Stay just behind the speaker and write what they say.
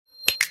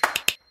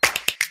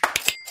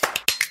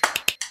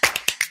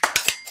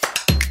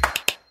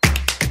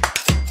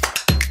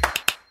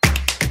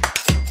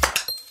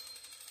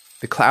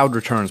Cloud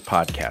Returns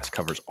podcast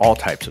covers all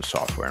types of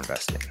software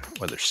investing,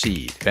 whether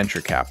seed,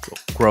 venture capital,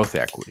 growth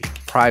equity,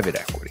 private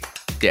equity,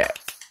 debt,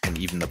 and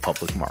even the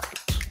public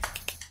markets.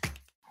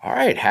 All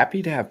right,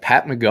 happy to have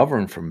Pat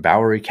McGovern from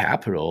Bowery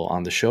Capital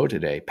on the show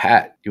today.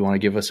 Pat, you want to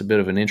give us a bit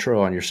of an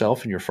intro on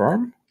yourself and your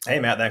firm? Hey,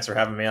 Matt, thanks for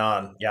having me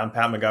on. Yeah, I'm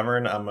Pat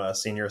McGovern. I'm a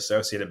senior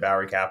associate at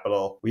Bowery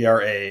Capital. We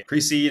are a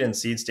pre-seed and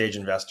seed stage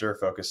investor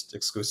focused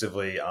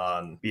exclusively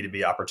on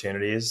B2B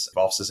opportunities,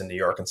 offices in New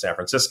York and San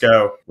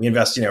Francisco. We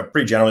invest,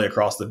 pretty generally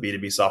across the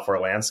B2B software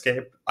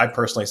landscape. I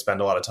personally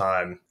spend a lot of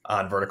time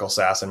on vertical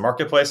SaaS and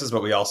marketplaces,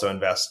 but we also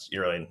invest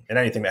really in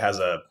anything that has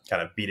a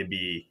kind of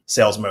B2B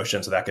sales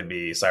motion. So that could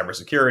be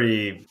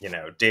cybersecurity,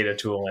 data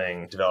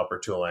tooling, developer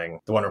tooling.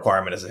 The one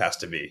requirement is it has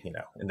to be,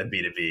 in the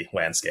B2B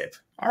landscape.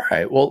 All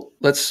right. Well,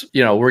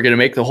 we're going to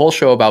make the whole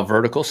show about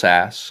vertical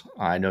SaaS.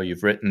 I know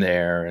you've written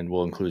there, and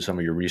we'll include some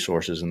of your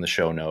resources in the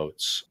show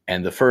notes.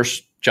 And the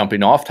first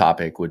jumping off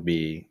topic would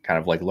be kind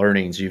of like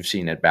learnings you've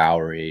seen at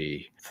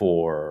Bowery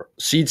for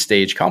seed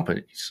stage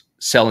companies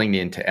selling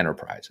into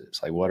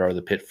enterprises. Like, what are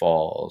the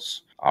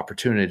pitfalls,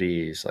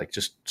 opportunities, like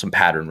just some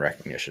pattern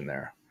recognition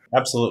there?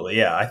 Absolutely.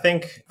 Yeah. I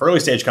think for early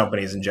stage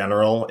companies in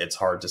general, it's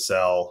hard to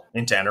sell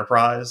into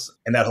enterprise,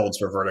 and that holds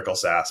for vertical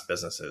SaaS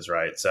businesses,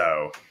 right?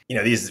 So,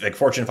 these like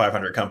Fortune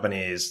 500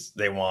 companies,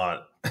 they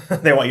want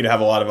you to have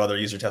a lot of other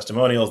user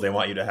testimonials. They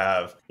want you to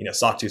have,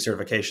 SOC 2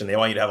 certification. They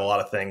want you to have a lot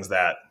of things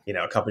that,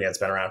 a company that's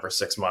been around for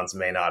 6 months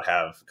may not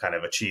have kind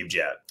of achieved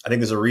yet. I think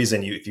there's a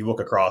reason if you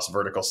look across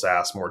vertical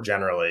SaaS more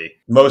generally,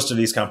 most of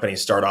these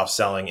companies start off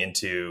selling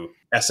into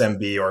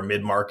SMB or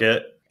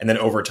mid-market. And then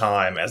over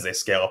time, as they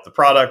scale up the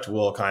product,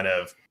 we'll kind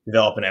of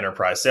develop an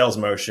enterprise sales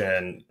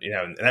motion,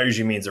 and that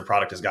usually means their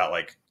product has got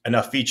like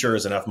enough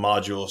features, enough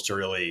modules to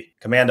really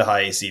command a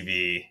high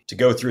ACV to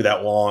go through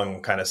that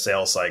long kind of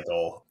sales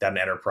cycle that an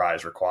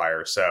enterprise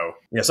requires. So,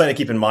 something to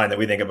keep in mind that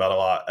we think about a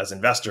lot as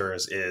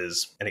investors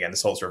is, and again,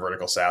 this holds for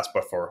vertical SaaS,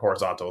 but for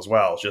horizontal as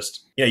well,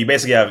 just, you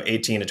basically have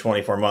 18 to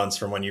 24 months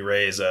from when you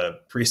raise a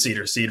pre-seed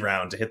or seed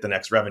round to hit the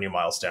next revenue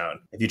milestone.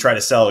 If you try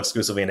to sell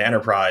exclusively into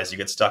enterprise, you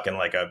get stuck in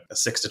like a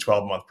 6 to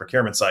 12 month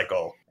procurement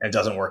cycle and it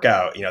doesn't work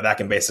out. That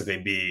can basically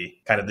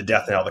be kind of the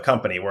death knell of the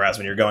company. Whereas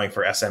when you're going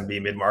for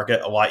SMB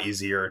mid-market, a lot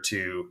easier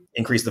to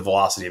increase the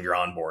velocity of your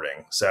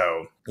onboarding.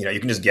 So, you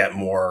can just get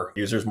more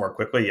users more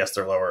quickly. Yes,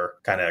 they're lower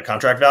kind of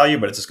contract value,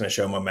 but it's just going to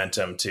show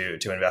momentum to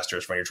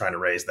investors when you're trying to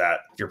raise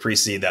that. If you're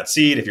pre-seed that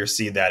seed, if you're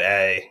seed that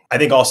A. I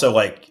think also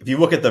like if you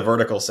look at the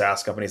vertical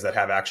SaaS companies that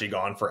have actually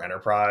gone for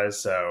enterprise,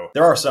 so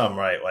there are some,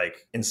 right?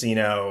 Like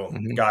Encino,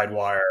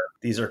 Guidewire.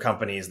 These are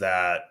companies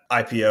that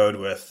IPO'd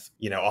with,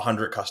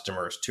 100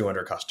 customers,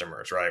 200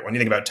 customers, right? When you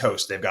think about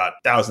Toast, they've got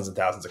thousands and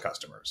thousands of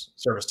customers.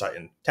 Service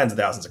Titan, tens of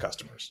thousands of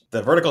customers.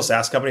 The vertical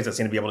SaaS companies that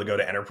seem to be able to go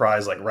to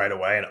enterprise like right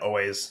away and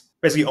always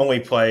basically only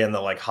play in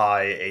the like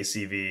high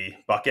ACV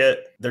bucket,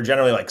 they're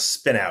generally like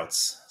spin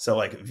outs. So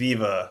like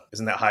Viva is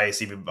in that high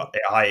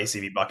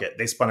ACV bucket.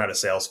 They spun out of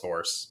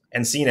Salesforce.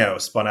 Encino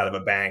spun out of a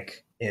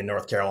bank in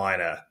North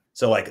Carolina.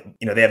 So like,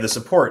 they have the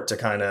support to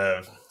kind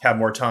of have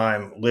more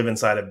time, live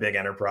inside a big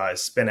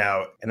enterprise, spin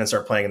out, and then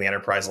start playing in the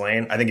enterprise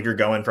lane. I think if you're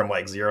going from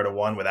like 0 to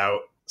 1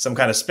 without some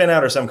kind of spin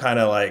out or some kind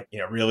of like,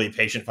 really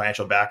patient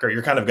financial backer,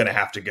 you're kind of going to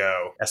have to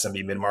go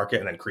SMB mid-market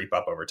and then creep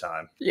up over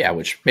time. Yeah,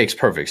 which makes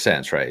perfect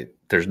sense, right?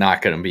 There's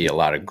not going to be a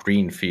lot of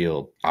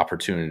greenfield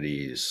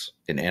opportunities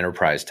in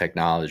enterprise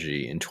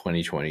technology in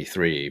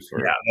 2023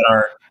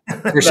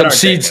 for some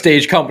seed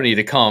stage company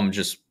to come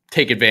just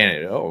take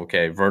advantage. Oh,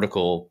 okay.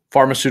 Vertical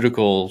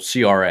pharmaceutical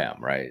CRM,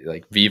 right?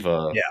 Like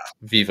Viva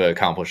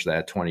accomplished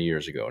that 20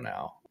 years ago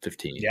now,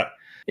 15. Yeah.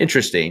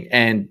 Interesting.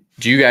 And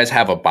do you guys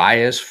have a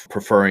bias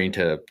preferring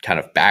to kind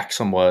of back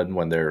someone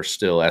when they're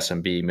still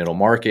SMB middle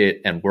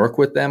market and work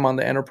with them on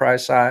the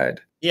enterprise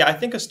side? Yeah, I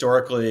think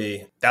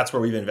historically, that's where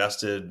we've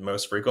invested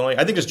most frequently.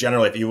 I think just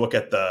generally, if you look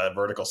at the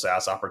vertical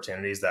SaaS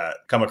opportunities that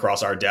come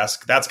across our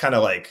desk, that's kind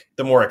of like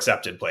the more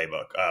accepted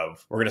playbook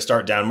of we're going to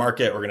start down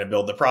market, we're going to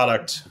build the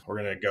product, we're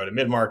going to go to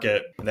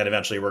mid-market, and then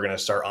eventually we're going to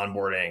start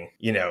onboarding,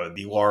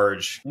 the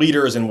large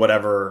leaders in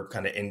whatever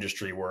kind of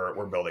industry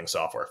we're building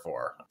software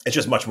for. It's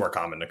just much more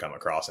common to come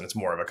across, and it's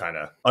more of a kind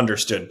of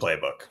understood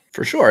playbook.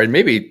 For sure. And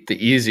maybe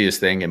the easiest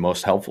thing and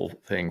most helpful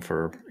thing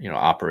for,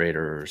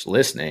 operators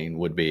listening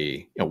would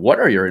be, what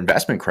are your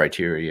investment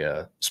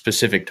criteria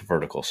specific to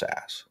vertical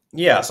SaaS?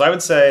 Yeah, so I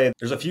would say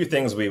there's a few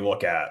things we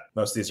look at.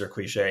 Most of these are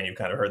cliche and you've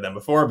kind of heard them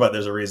before, but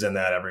there's a reason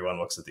that everyone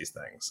looks at these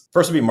things.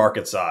 First would be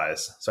market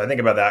size. So I think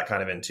about that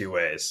kind of in two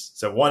ways.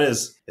 So one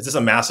is this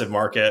a massive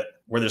market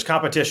where there's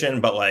competition,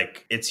 but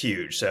like it's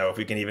huge? So if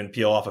we can even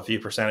peel off a few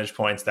percentage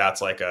points,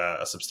 that's like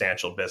a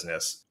substantial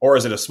business. Or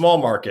is it a small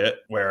market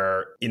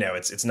where,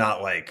 it's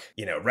not like,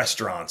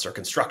 restaurants or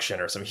construction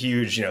or some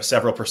huge,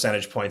 several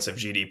percentage points of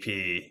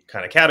GDP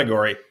kind of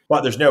category,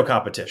 but there's no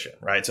competition,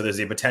 right? So there's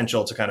the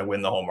potential to kind of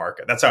win the whole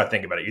market. That's how I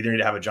think about it. You either need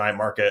to have a giant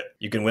market,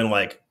 you can win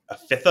like a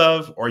fifth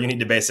of, or you need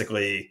to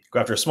basically go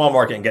after a small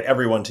market and get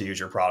everyone to use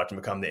your product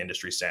and become the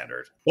industry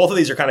standard. Both of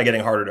these are kind of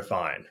getting harder to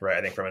find, right?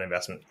 I think from an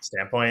investment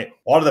standpoint,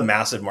 a lot of the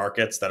massive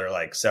markets that are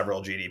like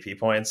several GDP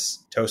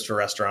points, Toast for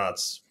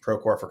restaurants,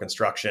 Procore for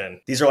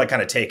construction, these are like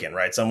kind of taken,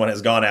 right? Someone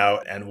has gone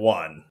out and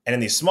won. And in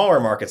these smaller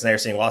markets, now you're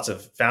seeing lots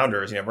of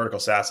founders,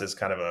 vertical SaaS is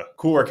kind of a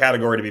cooler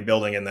category to be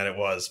building in than it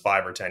was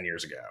 5 or 10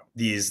 years ago.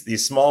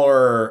 These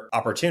smaller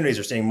opportunities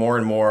are seeing more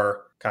and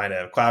more kind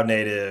of cloud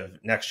native,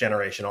 next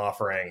generation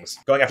offerings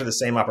going after the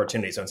same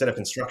opportunity. So instead of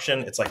construction,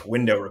 it's like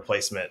window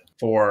replacement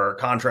for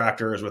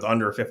contractors with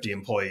under 50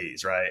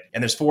 employees, right?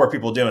 And there's 4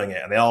 people doing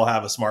it and they all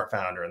have a smart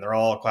founder and they're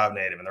all cloud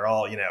native and they're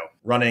all,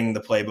 running the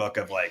playbook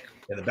of like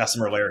the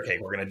Bessemer layer cake.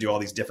 We're going to do all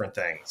these different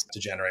things to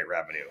generate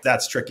revenue.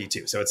 That's tricky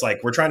too. So it's like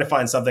we're trying to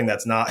find something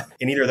that's not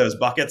in either of those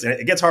buckets. And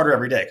it gets harder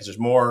every day because there's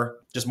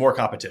more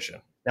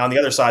competition. Now, on the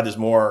other side, there's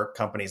more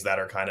companies that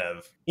are kind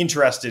of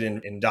interested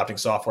in adopting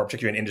software,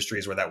 particularly in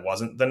industries where that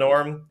wasn't the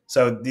norm.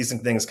 So these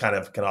things kind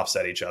of can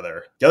offset each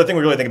other. The other thing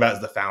we really think about is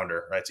the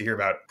founder, right? So you hear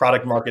about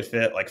product market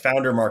fit, like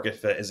founder market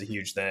fit is a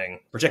huge thing,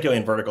 particularly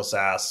in vertical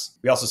SaaS.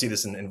 We also see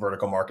this in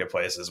vertical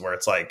marketplaces where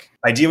it's like,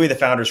 ideally the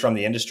founder's from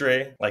the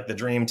industry. Like the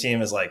dream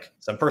team is like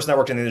some person that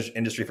worked in the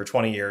industry for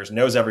 20 years,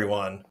 knows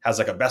everyone, has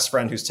like a best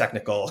friend who's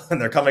technical,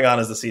 and they're coming on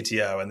as the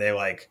CTO and they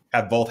like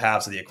have both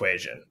halves of the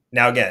equation.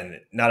 Now,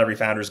 again, not every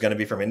founder is going to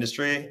be from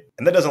industry,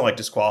 and that doesn't like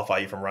disqualify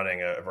you from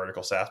running a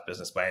vertical SaaS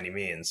business by any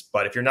means.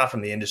 But if you're not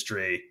from the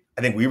industry,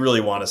 I think we really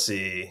want to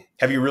see,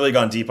 have you really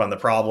gone deep on the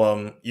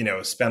problem,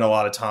 spent a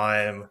lot of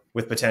time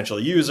with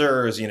potential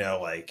users,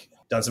 like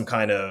done some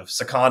kind of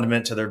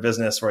secondment to their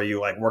business where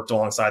you like worked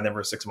alongside them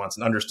for 6 months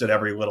and understood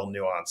every little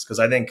nuance. Because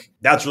I think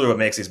that's really what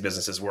makes these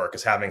businesses work,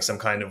 is having some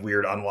kind of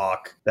weird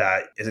unlock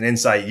that is an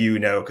insight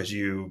because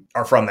you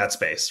are from that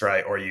space,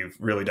 right? Or you've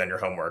really done your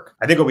homework.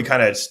 I think what we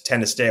kind of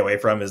tend to stay away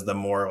from is the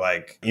more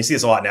like, you see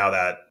this a lot now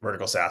that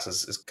vertical SaaS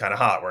is kind of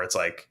hot, where it's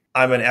like,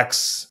 I'm an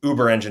ex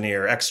Uber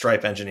engineer, ex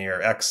Stripe engineer,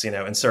 ex,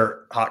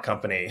 insert hot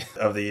company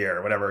of the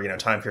year, whatever,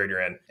 time period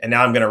you're in. And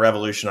now I'm going to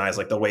revolutionize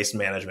like the waste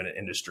management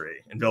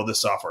industry and build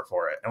this software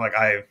for it. And like,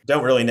 I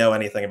don't really know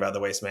anything about the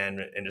waste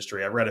management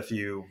industry. I've read a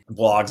few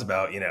blogs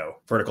about,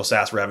 vertical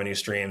SaaS revenue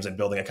streams and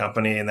building a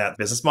company in that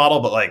business model,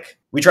 but like,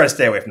 we try to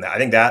stay away from that. I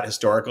think that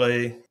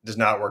historically does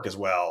not work as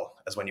well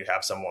as when you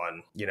have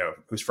someone,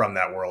 who's from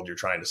that world you're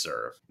trying to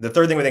serve. The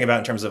third thing we think about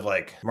in terms of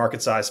like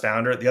market size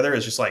founder, the other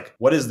is just like,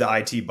 what is the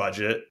IT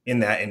budget in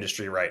that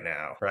industry right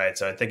now, right?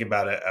 So I think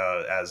about it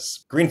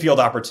as greenfield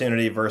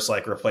opportunity versus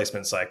like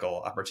replacement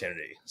cycle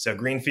opportunity. So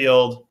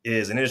greenfield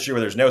is an industry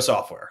where there's no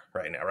software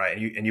right now, right?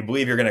 And you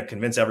believe you're going to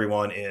convince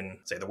everyone in,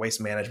 say, the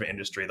waste management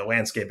industry, the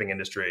landscaping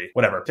industry,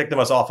 whatever, pick the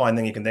most offline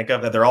thing you can think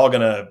of, that they're all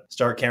going to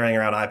start carrying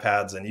around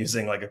iPads and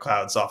using like a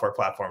cloud software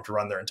platform to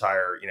run their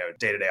entire,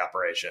 day-to-day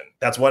operation.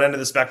 That's one end of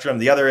the spectrum.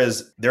 The other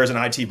is there's an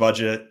IT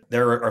budget.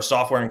 There are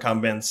software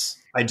incumbents.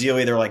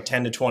 Ideally, they're like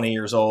 10 to 20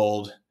 years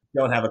old,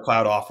 don't have a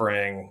cloud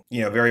offering,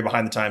 very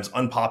behind the times,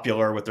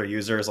 unpopular with their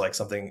users, like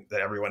something that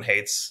everyone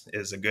hates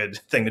is a good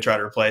thing to try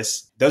to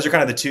replace. Those are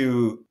kind of the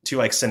two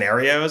like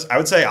scenarios. I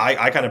would say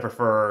I kind of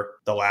prefer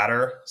the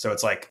latter. So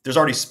it's like there's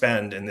already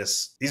spend in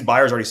this, these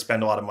buyers already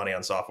spend a lot of money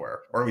on software,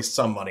 or at least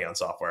some money on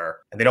software,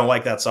 and they don't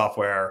like that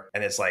software.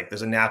 And it's like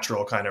there's a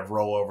natural kind of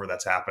rollover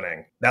that's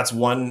happening. That's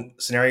one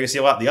scenario you see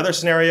a lot. The other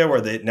scenario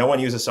where no one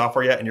uses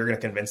software yet and you're going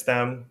to convince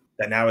them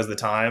that now is the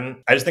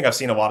time. I just think I've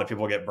seen a lot of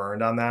people get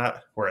burned on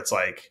that, where it's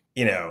like,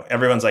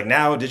 everyone's like,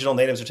 now digital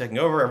natives are taking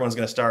over. Everyone's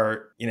going to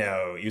start,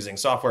 using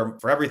software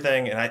for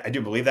everything. And I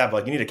do believe that, but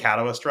like you need a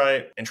catalyst,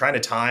 right? And trying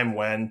to time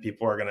when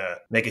people are going to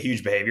make a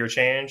huge behavior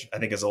change, I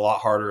think is a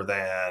lot harder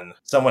than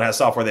someone has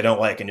software they don't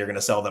like and you're going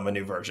to sell them a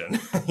new version.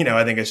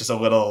 I think it's just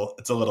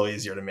it's a little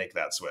easier to make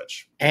that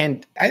switch.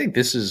 And I think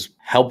this is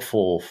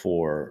helpful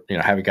for,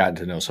 having gotten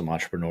to know some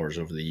entrepreneurs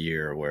over the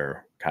year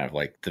where kind of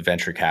like the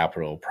venture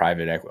capital,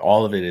 private equity,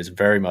 all of it is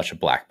very much a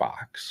black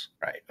box,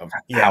 right? Of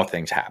how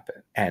things happen.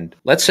 And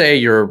let's say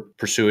you're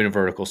pursuing a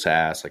vertical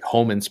SaaS, like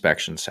home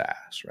inspection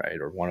SaaS,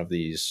 right? Or one of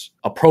these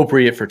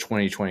appropriate for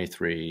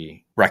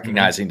 2023,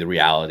 recognizing the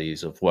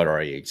realities of what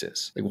already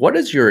exists. Like, what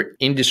does your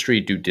industry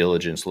due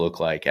diligence look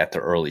like at the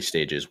early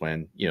stages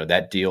when,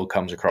 that deal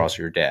comes across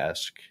your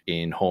desk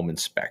in home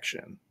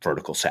inspection,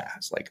 vertical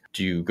SaaS? Like,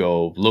 do you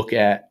go look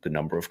at the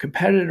number of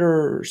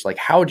competitors? Like,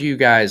 how do you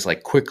guys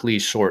like quickly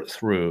sort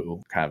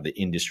through kind of the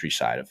industry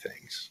side of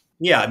things?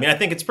 Yeah, I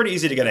think it's pretty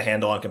easy to get a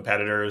handle on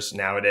competitors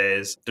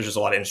nowadays. There's just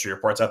a lot of industry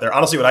reports out there.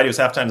 Honestly, what I do is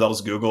half times I'll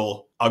just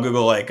Google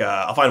like,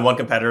 I'll find one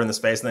competitor in the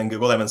space and then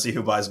Google them and see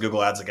who buys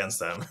Google ads against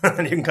them.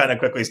 And you can kind of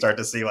quickly start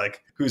to see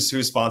like who's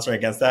sponsoring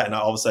against that. And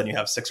all of a sudden you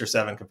have 6 or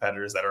 7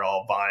 competitors that are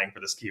all vying for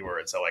this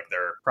keyword. So like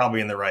they're probably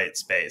in the right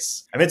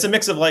space. It's a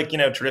mix of like,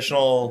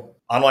 traditional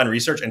online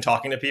research and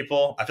talking to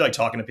people. I feel like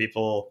talking to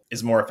people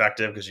is more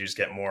effective because you just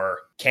get more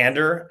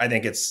candor. I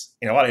think it's,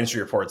 a lot of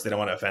industry reports, they don't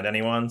want to offend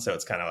anyone. So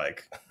it's kind of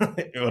like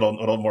a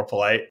little more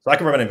polite. So I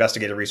come from an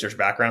investigative research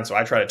background. So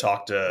I try to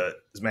talk to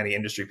as many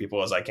industry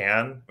people as I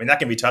can. That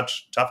can be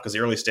tough tough because the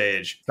early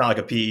stage, it's not like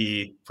a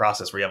PE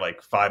process where you have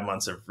like 5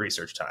 months of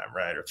research time,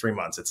 right? Or 3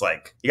 months. It's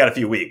like you got a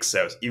few weeks.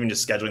 So even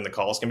just scheduling the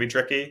calls can be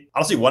tricky.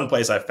 Honestly, one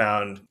place I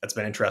found that's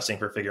been interesting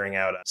for figuring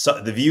out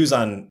the views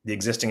on the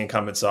existing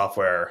incumbent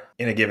software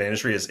in a given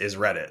industry is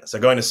Reddit. So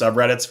going to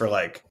subreddits for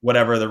like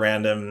whatever the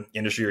random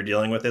industry you're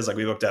dealing with is, like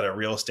we looked at a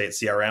real estate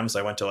CRM. So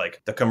I went to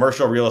like the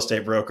commercial real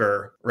estate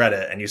broker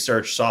Reddit, and you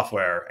search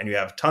software and you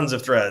have tons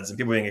of threads and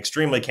people being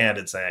extremely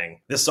candid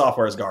saying this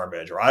software is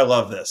garbage, or I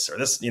love this, or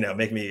this,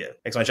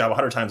 makes my job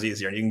 100 times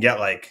easier. And you can get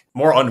like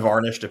more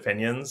unvarnished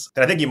opinions.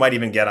 And I think you might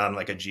even get on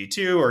like a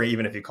G2, or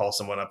even if you call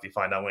someone up, you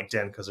find on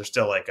LinkedIn, because there's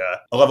still like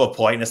a level of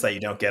politeness that you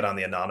don't get on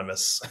the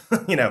anonymous,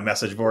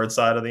 message board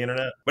side of the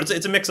internet. But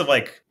it's a mix of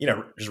like,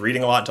 just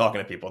reading a lot and talking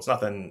to people. It's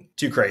nothing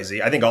too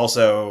crazy. I think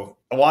also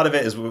a lot of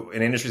it is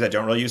in industries that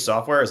don't really use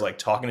software is like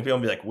talking to people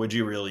and be like, would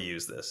you really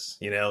use this?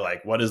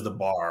 Like what is the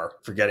bar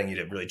for getting you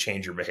to really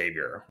change your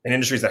behavior? In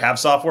industries that have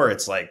software,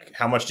 it's like,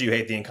 how much do you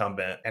hate the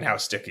incumbent and how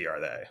sticky are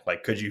they?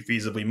 Like, could you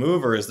feasibly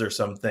move, or is there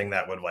something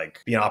that would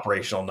like be an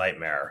operational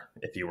nightmare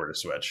if you were to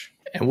switch?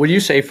 And would you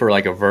say for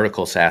like a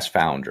vertical SaaS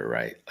founder,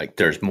 right? Like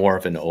there's more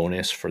of an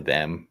onus for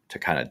them to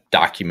kind of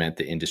document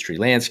the industry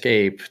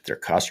landscape, their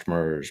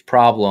customers'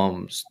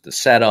 problems, the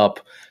setup,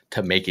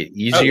 to make it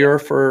easier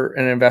for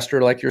an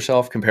investor like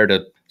yourself compared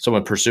to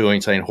someone pursuing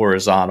something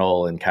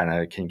horizontal and kind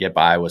of can get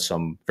by with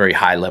some very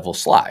high level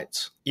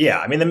slides? Yeah.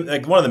 I mean,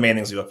 like one of the main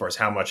things we look for is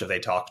how much have they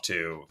talked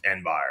to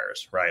end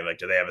buyers, right? Like,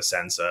 do they have a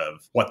sense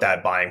of what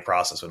that buying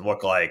process would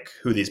look like,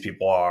 who these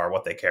people are,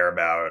 what they care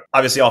about?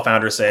 Obviously, all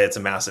founders say it's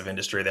a massive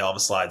industry. They all have a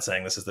slide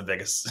saying this is the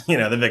biggest,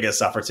 the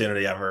biggest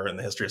opportunity ever in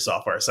the history of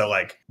software. So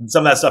like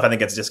some of that stuff I think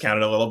gets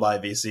discounted a little by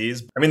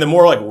VCs. I mean, the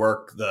more like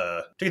work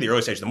particularly the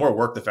early stage, the more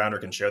work the founder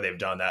can show they've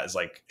done, that is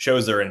like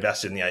shows they're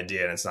invested in the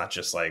idea. And it's not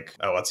just like,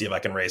 oh, let's see if I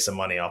can raise some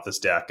money off this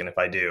deck. And if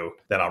I do,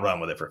 then I'll run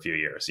with it for a few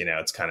years.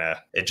 It's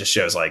it just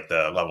shows like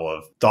the level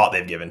of thought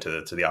they've given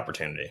to the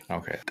opportunity.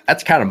 Okay.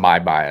 That's kind of my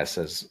bias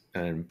as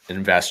an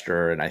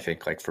investor. And I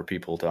think like for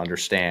people to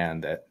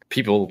understand that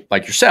people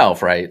like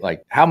yourself, right?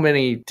 Like how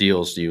many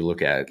deals do you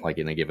look at like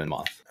in a given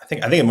month?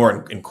 I think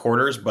more in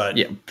quarters, but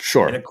yeah,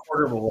 sure. In a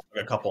quarter, we'll look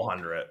at a couple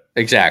hundred.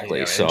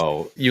 Exactly.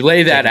 So you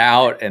lay that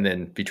out, and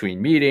then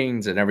between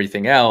meetings and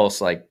everything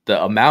else, like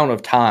the amount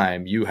of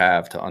time you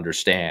have to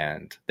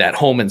understand that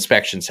home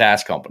inspection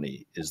SaaS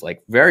company is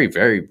like very,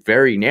 very,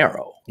 very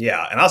narrow.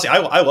 Yeah. And honestly,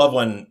 I love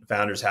when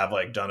founders have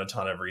like done a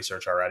ton of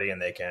research already,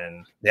 and they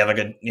have like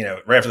a,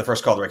 right after the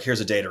first call, they're like, here's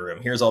a data room.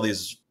 Here's all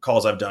these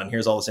calls I've done.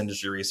 Here's all this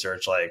industry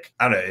research. Like,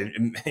 I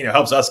don't know, it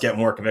helps us get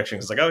more conviction.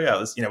 It's like, oh yeah,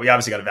 this, we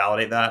obviously got to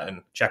validate that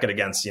and check it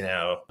against,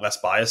 less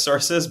biased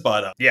sources.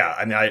 But yeah,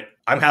 I mean,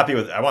 I'm happy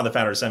I want the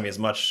founder to send me as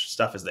much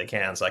stuff as they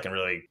can so I can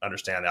really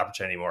understand the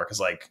opportunity more. Cause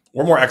like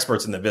we're more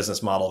experts in the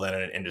business model than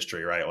in an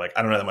industry, right? Like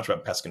I don't know that much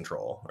about pest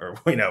control or,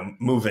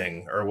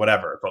 moving or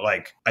whatever, but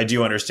like I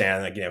do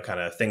understand like, kind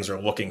of things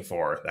we're looking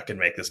for that can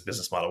make this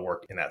business model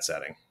work in that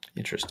setting.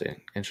 Interesting.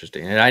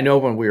 And I know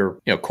when we were,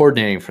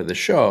 coordinating for the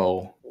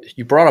show,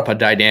 you brought up a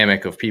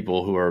dynamic of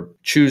people who are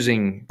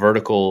choosing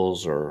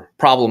verticals or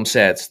problem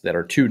sets that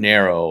are too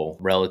narrow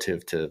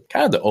relative to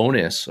kind of the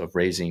onus of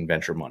raising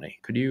venture money.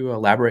 Could you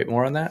elaborate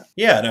more on that?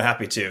 Yeah, no,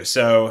 happy to.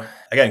 So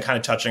again, kind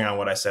of touching on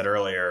what I said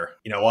earlier,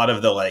 a lot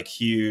of the like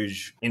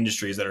huge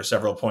industries that are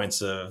several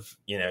points of,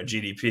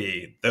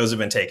 GDP, those have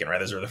been taken, right?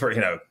 Those are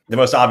the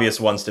most obvious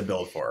ones to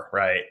build for,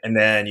 right? And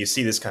then you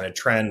see this kind of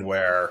trend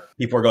where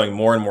people are going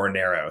more and more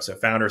narrow. So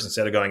founders,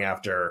 instead of going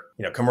after,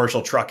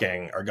 commercial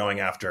trucking, are going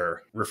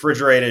after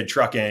refrigerated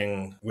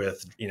trucking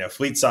with,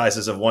 fleet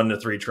sizes of 1 to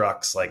 3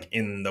 trucks, like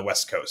in the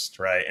West Coast,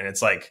 right? And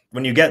it's like,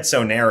 when you get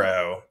so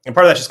narrow, and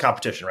part of that's just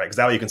competition, right? Because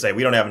that way you can say,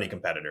 we don't have any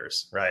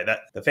competitors, right? That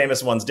the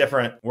famous one's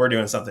different. We're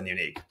doing something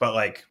unique. But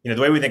like, the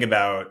way we think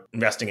about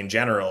investing in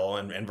general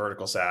and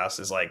vertical SaaS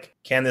is like,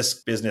 can this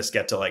business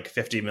get to like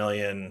 50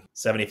 million,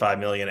 75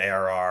 million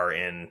ARR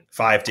in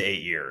 5 to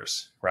 8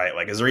 years? Right?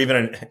 Like, is there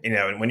even,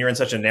 when you're in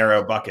such a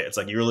narrow bucket, it's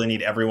like you really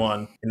need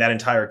everyone in that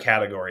entire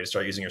category to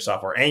start using your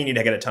software, and you need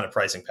to get a ton of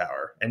pricing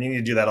power, and you need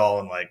to do that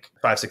all in like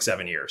 5, 6,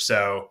 7 years.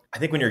 So I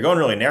think when you're going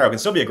really narrow, it can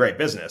still be a great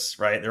business,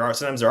 right?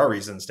 Sometimes there are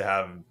reasons to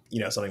have,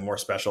 something more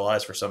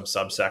specialized for some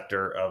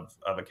subsector of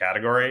a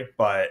category,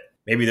 but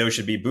maybe those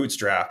should be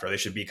bootstrapped, or they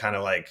should be kind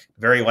of like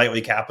very lightly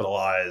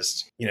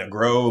capitalized,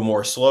 grow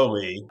more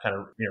slowly, kind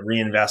of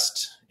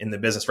reinvest in the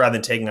business rather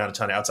than taking on a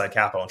ton of outside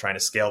capital and trying to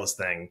scale this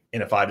thing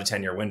in a 5 to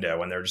 10 year window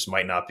when there just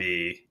might not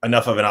be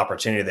enough of an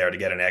opportunity there to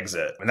get an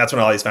exit. And that's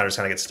when all these founders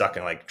kind of get stuck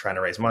in like trying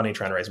to raise money.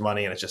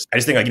 And it's just, I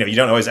just think like, you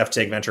don't always have to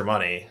take venture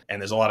money.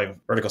 And there's a lot of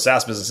vertical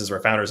SaaS businesses where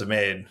founders have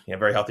made,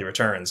 very healthy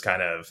returns,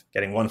 kind of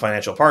getting one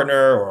financial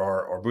partner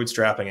or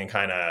bootstrapping and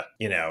kind of,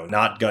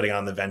 not gutting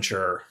on the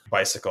venture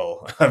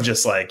bicycle of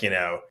just like,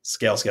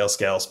 scale,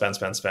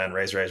 spend,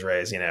 raise.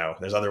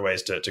 There's other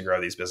ways to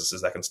grow these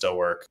businesses that can still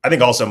work. I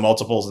think also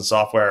multiples in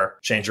software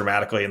changed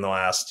dramatically in the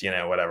last,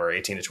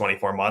 18 to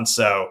 24 months.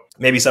 So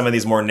maybe some of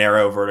these more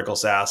narrow vertical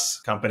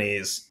SaaS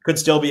companies could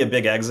still be a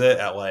big exit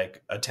at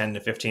like a 10 to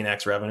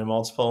 15x revenue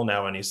multiple.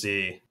 Now, when you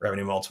see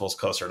revenue multiples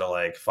closer to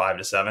like 5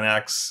 to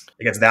 7x,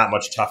 it gets that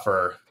much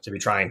tougher to be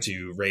trying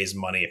to raise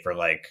money for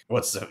like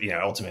what's,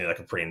 ultimately like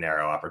a pretty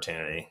narrow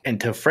opportunity. And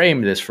to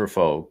frame this for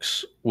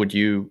folks, would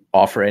you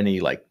offer any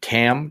like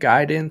TAM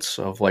guidance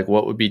of like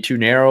what would be too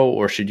narrow,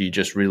 or should you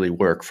just really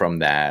work from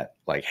that?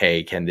 Like,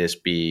 hey, can this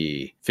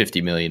be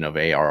 50 million of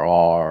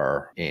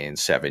ARR in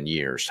 7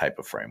 years type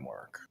of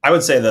framework? I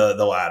would say the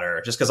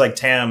latter, just because like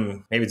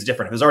TAM, maybe it's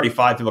different. If there's already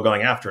 5 people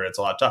going after it, it's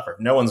a lot tougher. If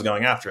no one's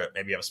going after it,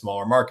 maybe you have a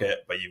ssmaller market,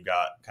 but you've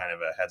got kind of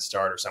a head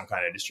start or some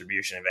kind of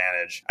distribution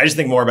advantage. I just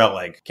think more about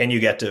like, can you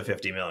get to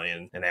 50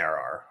 million in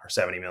ARR or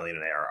 70 million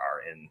in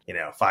ARR in,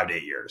 5 to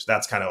 8 years?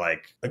 That's kind of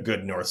like a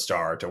good North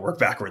Star to work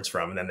backwards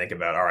from, and then think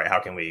about, all right, how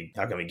can we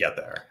get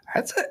there?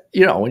 That's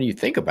when you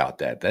think about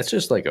that, that's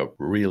just like a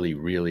really,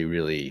 really,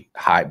 really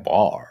high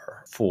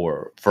bar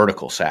for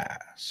vertical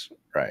SaaS.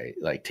 Right,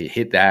 like to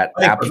hit that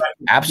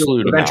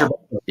absolute amount.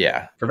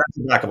 Yeah, for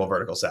venture-backable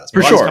vertical SaaS.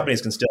 For sure,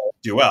 companies can still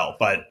do well,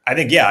 but I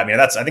think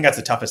that's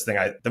the toughest thing.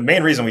 The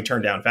main reason we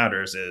turn down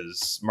founders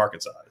is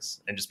market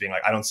size and just being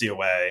like, I don't see a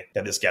way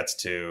that this gets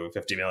to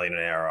 50 million in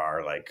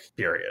ARR, like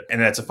period.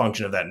 And that's a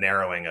function of that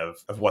narrowing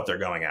of what they're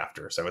going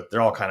after. So they're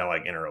all kind of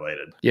like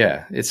interrelated.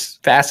 Yeah, it's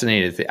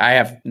fascinating. I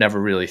have never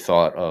really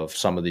thought of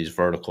some of these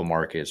vertical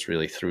markets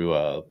really through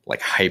a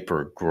like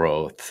hyper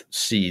growth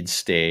seed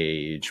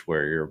stage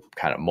where you're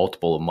kind of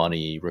multiple of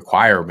money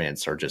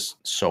requirements are just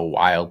so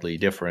wildly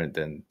different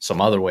than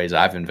some other ways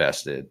I've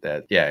invested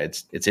that,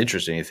 it's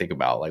interesting to think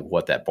about like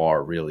what that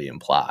bar really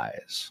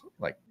implies.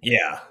 Like,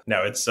 yeah,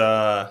 no, it's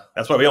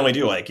that's why we only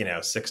do like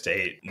 6 to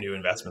 8 new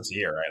investments a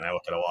year, right? And I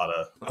look at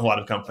a lot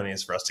of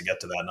companies for us to get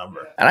to that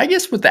number. And I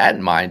guess with that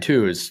in mind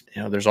too is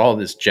there's all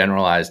this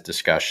generalized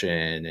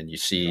discussion, and you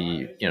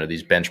see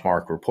these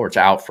benchmark reports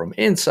out from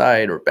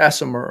Insight or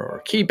Bessemer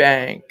or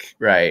KeyBank,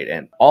 right?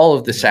 And all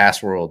of the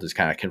SaaS world is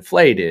kind of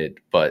conflated,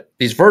 but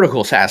these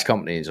vertical SaaS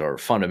companies are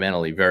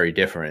fundamentally very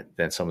different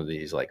than some of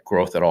these like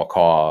growth at all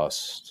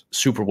costs,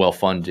 super well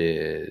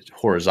funded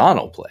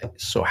horizontal plays.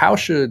 So how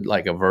should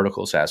like a vertical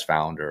SaaS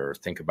founder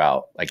think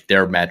about like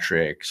their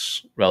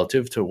metrics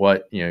relative to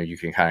what you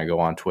can kind of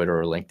go on Twitter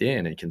or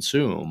LinkedIn and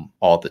consume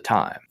all the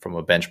time from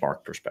a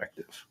benchmark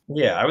perspective?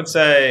 Yeah, I would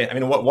say,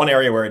 one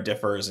area where it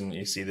differs, and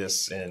you see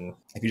this in,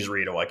 if you just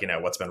read like,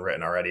 what's been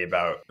written already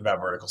about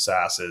vertical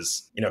SaaS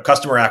is,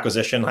 customer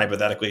acquisition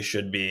hypothetically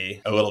should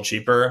be a little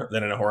cheaper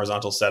than in a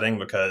horizontal setting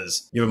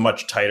because you have a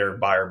much tighter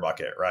buyer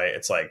bucket, right?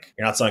 It's like,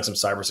 you're not selling some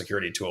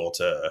cybersecurity tool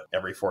to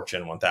every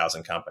Fortune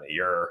 1000 company.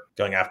 You're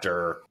going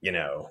after,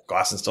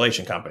 glass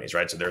installation companies,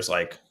 right? So there's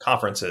like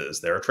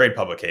conferences, there are trade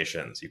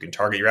publications. You can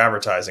target your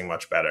advertising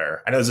much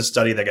better. I know there's a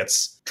study that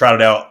gets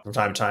trotted out from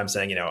time to time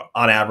saying,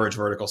 on average,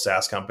 vertical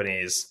SaaS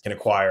companies can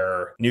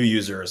acquire new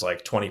users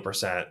like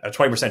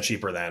 20%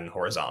 cheaper than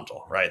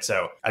horizontal, right?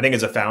 So I think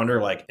as a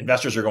founder, like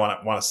investors are going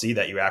to want to see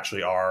that you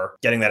actually are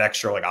getting that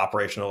extra like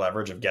operational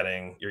leverage of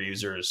getting your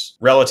users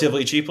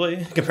relatively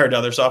cheaply compared to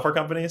other software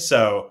companies.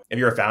 So if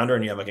you're a founder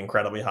and you have like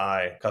incredibly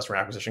high customer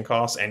acquisition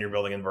costs and you're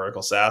building in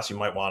vertical SaaS, you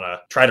might want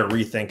to try to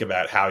rethink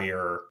about how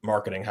you're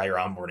marketing, how you're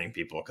onboarding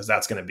people, because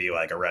that's going to be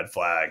like a red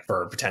flag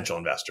for potential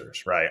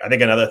investors, right? I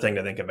think another thing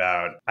to think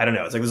about, I don't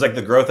know, it's like there's like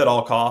the growth at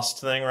all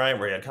cost thing, right?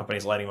 Where you had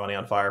companies lighting money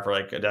on fire for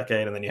like a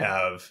decade, and then you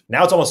have,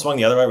 now it's almost swung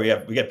the other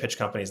way. We get pitch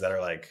companies that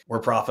are like, we're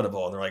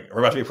profitable, and they're like, we're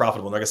about to be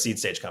profitable, and they're like a seed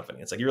stage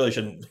company. It's like, you really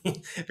shouldn't,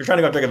 if you're trying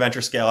to go after a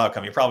venture scale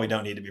outcome, you probably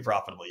don't need to be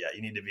profitable yet.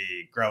 You need to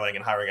be growing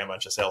and hiring a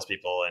bunch of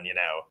salespeople and,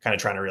 kind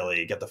of trying to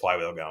really get the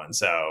flywheel going.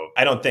 So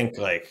I don't think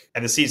like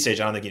at the seed stage,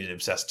 I don't think you need to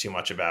obsess too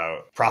much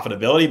about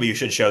profitability, but you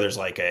should show there's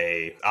like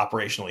a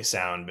operationally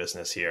sound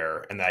business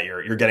here and that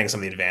you're getting some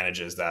of the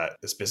advantages that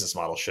this business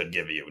model should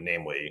give you,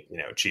 namely,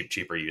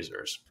 cheaper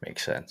users.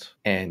 Makes sense.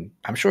 And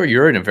I'm sure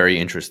you're in a very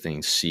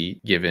interesting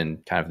seat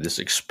given kind of this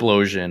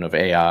explosion of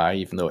AI,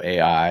 even though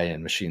AI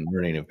and machine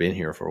learning have been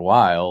here for a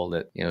while,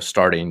 that,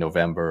 starting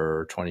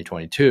November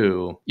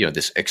 2022,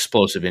 this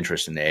explosive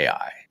interest in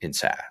AI in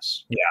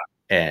SaaS. Yeah.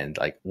 And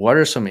like, what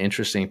are some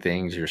interesting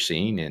things you're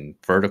seeing in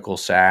vertical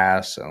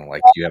SaaS? And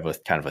like, do you have a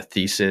kind of a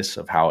thesis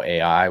of how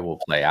AI will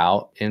play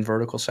out in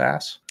vertical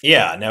SaaS?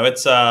 Yeah, no,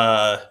 it's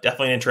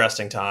definitely an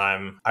interesting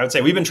time. I would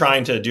say we've been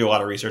trying to do a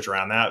lot of research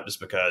around that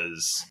just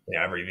because,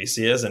 every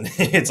VC is, and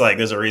it's like,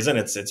 there's a reason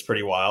it's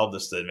pretty wild,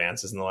 just the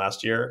advances in the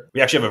last year.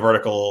 We actually have a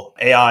vertical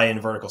AI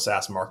and vertical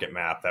SaaS market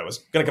map that was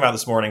going to come out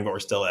this morning, but we're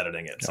still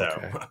editing it. So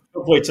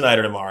hopefully tonight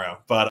or tomorrow.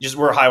 But just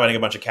we're highlighting a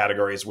bunch of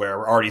categories where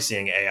we're already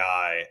seeing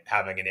AI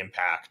having an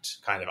impact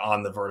kind of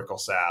on the vertical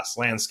SaaS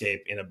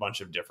landscape in a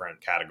bunch of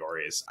different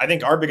categories. I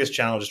think our biggest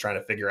challenge is trying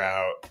to figure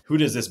out, who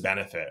does this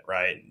benefit,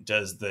 right?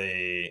 Do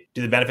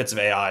the benefits of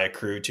AI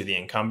accrue to the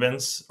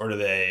incumbents, or do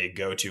they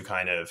go to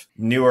kind of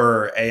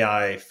newer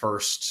AI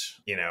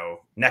first,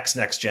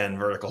 next gen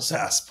vertical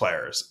SaaS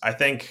players. I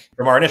think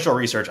from our initial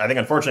research, I think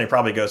unfortunately it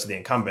probably goes to the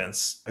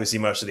incumbents who see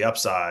most of the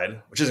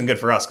upside, which isn't good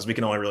for us because we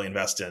can only really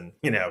invest in,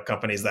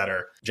 companies that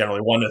are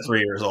generally 1 to 3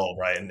 years old,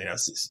 right? And,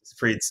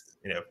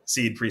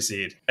 seed,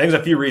 pre-seed. I think there's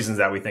a few reasons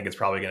that we think it's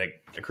probably going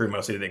to accrue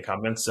mostly to the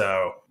incumbents.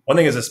 So one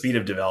thing is the speed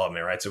of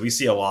development, right? So we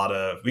see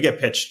we get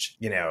pitched,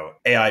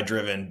 AI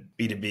driven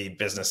B2B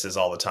businesses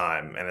all the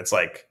time. And it's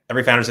like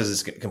every founder says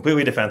it's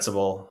completely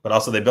defensible, but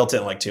also they built it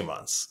in like 2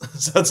 months.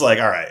 So it's like,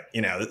 all right,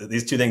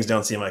 these two things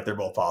don't seem like they're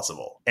both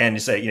possible. And you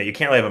say, you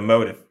can't really have a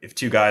moat if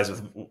two guys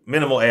with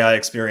minimal AI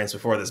experience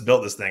before this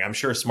built this thing. I'm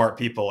sure smart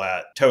people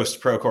at Toast,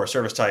 Procore,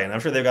 Service Titan, I'm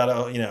sure they've got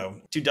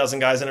 24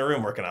 guys in a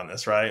room working on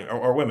this, right?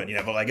 Or women,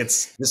 but like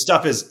this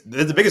stuff is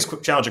the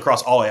biggest challenge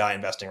across all AI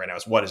investing right now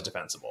is what is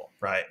defensible,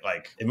 right?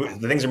 Like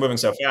the things are moving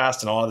so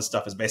fast and all of this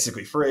stuff is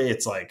basically free.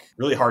 It's like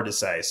really hard to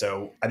say.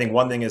 So I think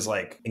one thing is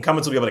like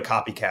incumbents will be able to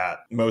copycat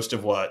most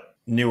of what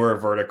newer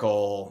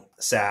vertical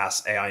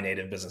SaaS AI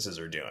native businesses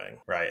are doing,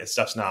 right? It's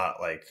stuff's not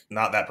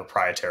that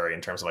proprietary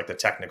in terms of like the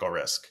technical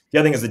risk. The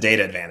other thing is the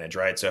data advantage,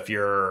 right? So if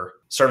you're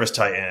Service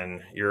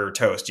Titan, you're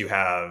Toast, you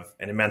have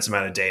an immense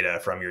amount of data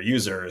from your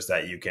users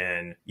that you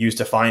can use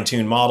to fine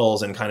tune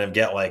models and kind of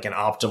get like an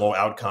optimal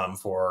outcome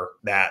for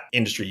that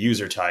industry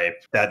user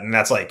type. And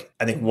that's like,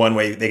 I think one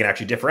way they can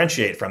actually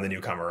differentiate from the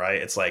newcomer,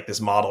 right? It's like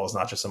this model is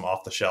not just some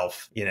off the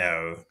shelf,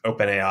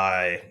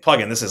 OpenAI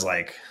plugin. This is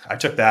like, I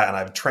took that and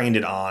I've trained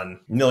it on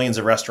millions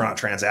of restaurant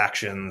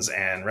transactions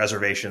and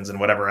reservations and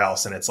whatever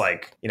else. And it's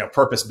like,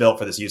 purpose built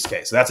for this use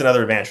case. So that's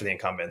another advantage for the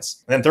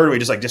incumbents. And then thirdly,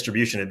 just like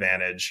distribution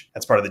advantage.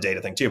 That's part of the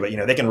data thing too. But,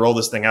 they can roll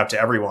this thing out to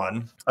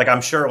everyone. Like I'm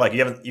sure like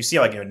you see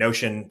like,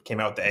 Notion came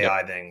out with the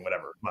AI thing,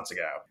 whatever, months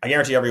ago. I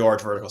guarantee every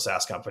large vertical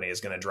SaaS company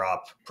is going to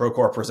drop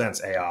Procore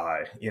Presents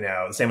AI,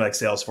 the same like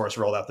Salesforce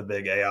rolled out the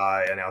big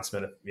AI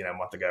announcement, a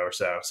month ago or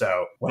so.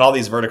 So when all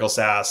these vertical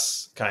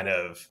SaaS kind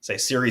of say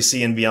Series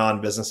C and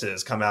beyond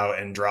businesses come out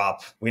and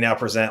drop, we now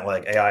present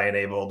like AI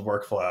enabled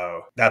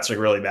workflow. That's like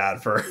really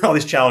bad for all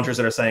these challengers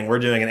that are saying we're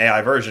doing an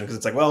AI version because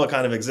it's like, well, it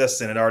kind of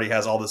exists and it already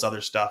has all this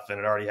other stuff and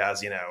it already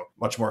has,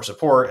 much more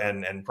support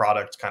and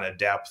product kind of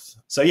depth.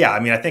 So yeah, I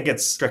mean, I think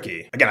it's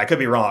tricky. Again, I could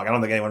be wrong. I don't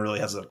think anyone really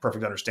has a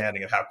perfect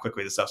understanding of how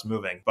quickly this stuff's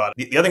moving. But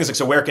the other thing is like,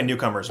 so where can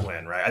newcomers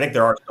win, right? I think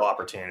there are still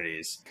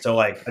opportunities. So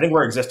like, I think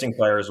where existing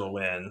players will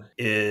win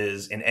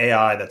is in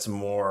AI that's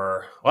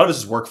more, a lot of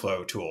this is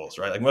workflow tools,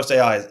 right? Like most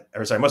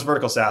most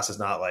vertical SaaS is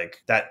not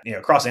like that,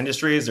 across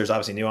industries, there's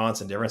obviously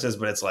nuance and differences,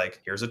 but it's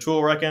like, here's a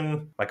tool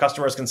where my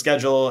customers can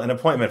schedule an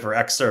appointment for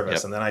X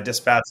service. And then I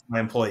dispatch my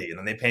employee and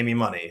then they pay me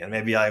money and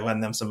maybe I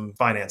lend them some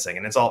financing.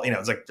 And it's all,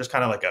 it's like, there's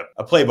kind of like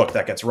a playbook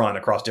that gets run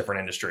across different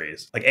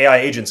industries. Like AI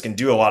agents can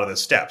do a lot of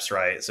those steps,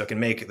 right? So it can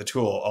make the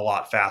tool a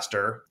lot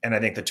faster. And I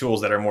think the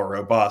tools that are more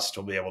robust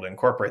will be able to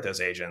incorporate those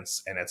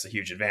agents. And it's a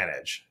huge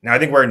advantage. Now, I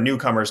think where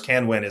newcomers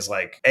can win is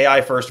like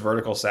AI first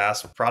vertical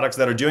SaaS products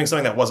that are doing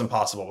something that wasn't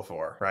possible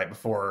before, right?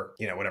 Before,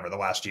 whatever, the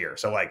last year.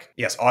 So like,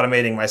 yes,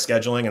 automating my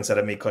scheduling instead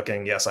of me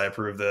clicking, yes, I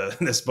approve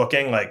this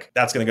booking, like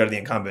that's going to go to the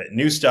incumbent.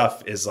 New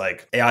stuff is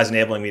like AI is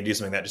enabling me to do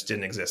something that just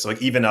didn't exist. So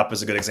like Even Up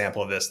is a good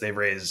example of this. They've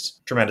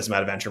raised tremendous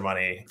amount of venture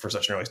money for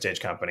such an early stage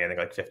company. I think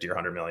like 50 or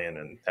 100 million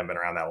and haven't been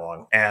around that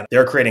long. And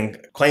they're creating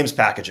claims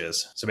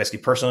packages. So basically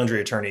personal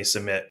injury attorneys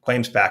submit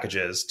claims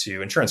packages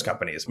to insurance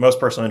companies. Most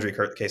personal injury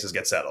cases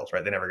get settled,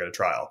 right? They never go to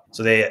trial.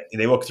 So they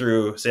look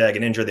through, say I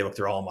get injured, they look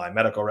through all my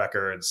medical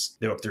records.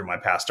 They look through my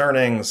past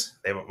earnings.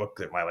 They look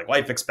at my like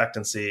life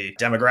expectancy,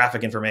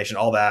 demographic information,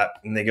 all that.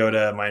 And they go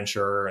to my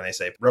insurer and they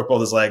say, broke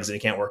both his legs and he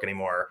can't work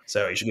anymore.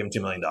 So you should give him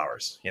 $2 million.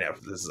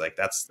 This is like,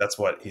 that's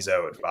what he's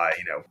owed by,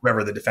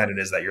 whoever the defendant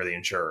is that you're the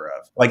insurer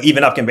of. Like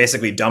Even Up can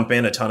basically dump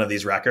in a ton of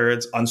these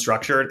records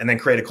unstructured and then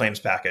create a claims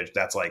package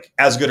that's like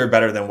as good or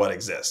better than what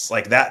exists.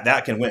 Like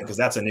that can win because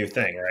that's a new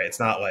thing, right? It's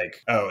not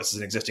like, oh, this is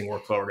an existing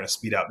workflow, we're going to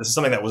speed up. This is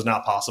something that was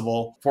not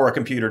possible for a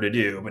computer to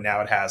do, but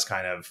now it has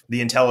kind of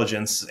the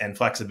intelligence and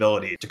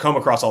flexibility to comb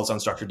across all this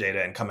unstructured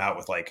data and come out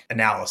with like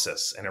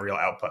analysis and a real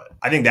output.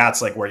 I think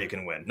that's like where you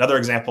can win. Another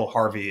example,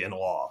 Harvey and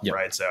Law,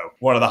 right? So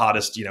one of the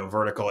hottest,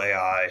 vertical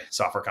AI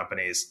software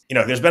companies.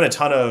 There's been a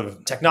ton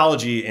of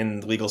technology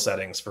in legal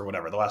settings for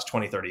whatever, the last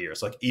 20, 30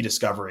 years, like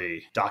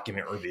e-discovery,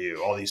 document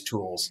review, all these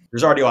tools.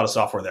 There's already a lot of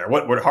software there.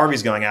 What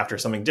Harvey's going after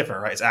is something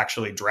different, right? It's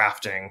actually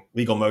drafting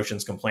legal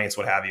motions, complaints,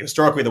 what have you.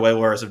 Historically, the way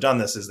lawyers have done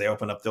this is they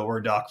open up the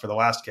Word doc for the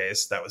last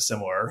case that was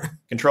similar,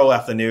 Control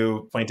F the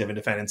new plaintiff and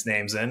defendant's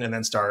names in, and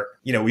then start,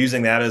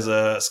 using that as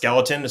a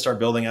skeleton to start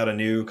building out a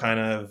new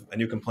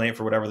complaint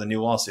for whatever the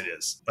new lawsuit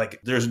is.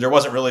 Like there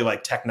wasn't really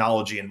like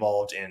technology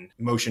involved in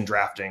motion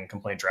drafting,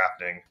 complaint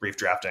drafting, brief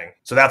drafting.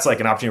 So that's like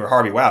an opportunity for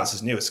Harvey. Wow, this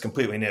is new. It's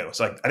completely new.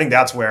 So like, I think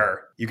that's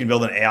where, you can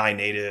build an AI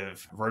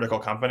native vertical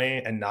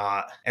company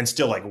and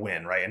still like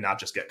win, right? And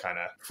not just get kind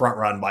of front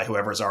run by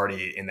whoever's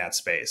already in that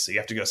space. So you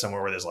have to go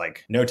somewhere where there's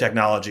like no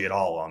technology at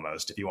all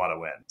almost if you want to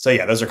win. So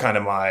yeah, those are kind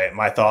of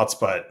my thoughts,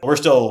 but we're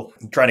still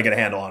trying to get a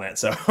handle on it.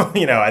 So,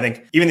 I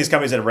think even these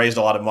companies that have raised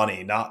a lot of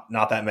money, not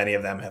that many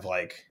of them have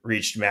like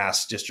reached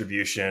mass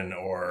distribution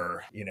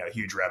or,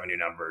 huge revenue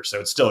numbers.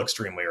 So it's still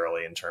extremely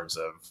early in terms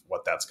of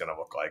what that's going to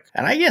look like.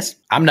 And I guess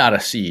I'm not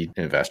a seed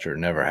investor,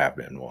 never have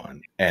been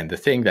one. And the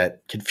thing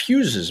that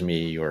confuses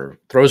me or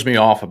throws me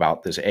off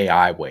about this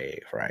AI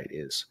wave, right,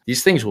 is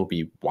these things will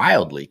be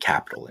wildly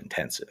capital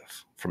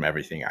intensive from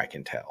everything I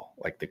can tell,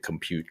 like the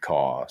compute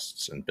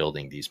costs and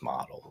building these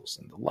models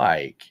and the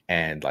like.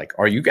 And like,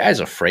 are you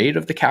guys afraid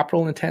of the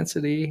capital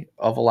intensity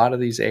of a lot of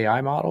these AI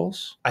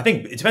models? I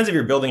think it depends if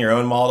you're building your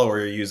own model or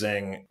you're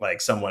using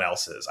like someone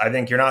else's. I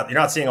think you're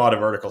not seeing a lot of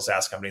vertical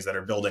SaaS companies that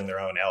are building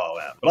their own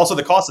LLM, but also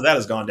the cost of that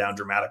has gone down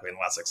dramatically in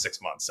the last like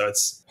 6 months. So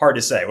it's hard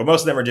to say. What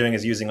most of them are doing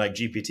is using like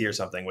GPT or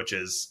something, which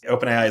is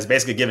OpenAI is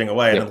basically giving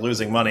away and then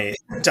losing money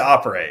to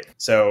operate.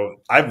 So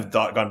I've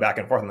gone back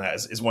and forth on that.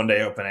 Is one day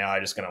OpenAI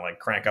just going to like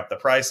crank up the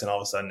price and all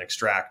of a sudden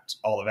extract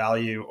all the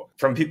value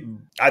from people?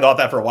 I thought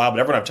that for a while, but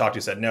everyone I've talked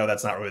to said, no,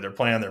 that's not really their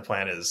plan. Their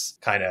plan is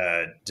kind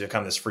of to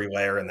become this free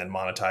layer and then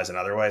monetize in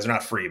other ways. They're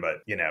not free, but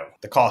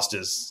the cost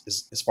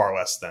is far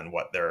less than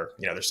what they're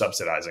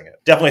subsidizing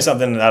it. Definitely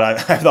something that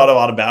I've thought a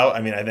lot about.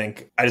 I mean,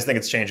 I just think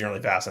it's changing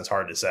really fast and it's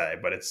hard to say,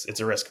 but it's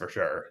a risk for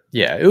sure.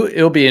 Yeah,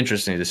 it'll be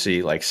interesting to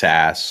see like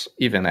SaaS,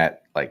 even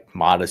at like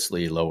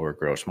modestly lower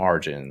gross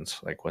margins,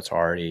 like what's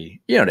already,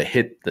 to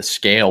hit the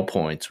scale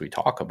points we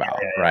talk about,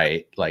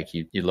 right? Like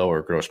you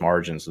lower gross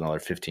margins another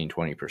 15,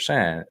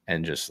 20%,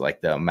 and just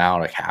like the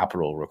amount of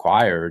capital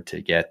required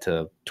to get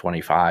to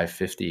 25,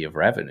 50 of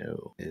revenue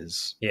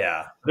is.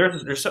 Yeah.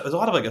 There's a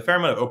lot of like a fair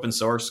amount of open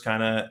source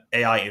kind of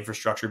AI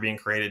infrastructure being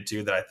created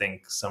too, that I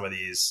think some of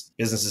these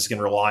businesses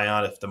can rely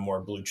on if the more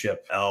blue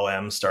chip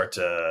LLMs start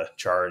to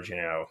charge,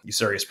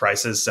 usurious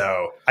prices.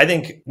 So I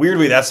think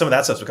weirdly some of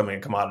that stuff's becoming a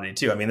commodity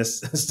too. I mean,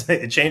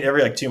 it changed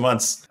every like 2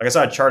 months. Like I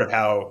saw a chart of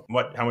how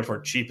much more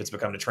cheap it's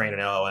become to train an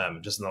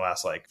LLM just in the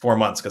last like 4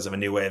 months because of a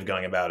new way of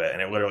going about it.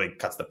 And it literally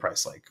cuts the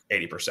price like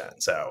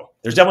 80%. So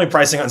there's definitely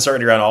pricing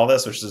uncertainty around all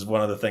this, which is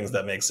one of the things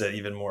that makes it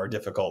even more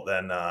difficult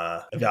than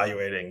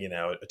evaluating,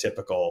 a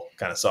typical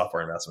kind of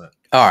software investment.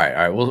 All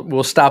right.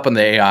 We'll stop on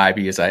the AI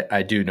because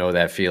I do know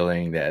that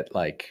feeling that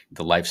like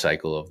the life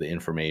cycle of the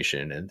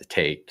information and the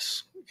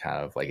takes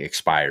kind of like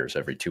expires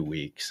every 2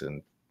 weeks.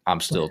 And I'm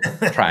still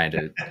trying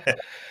to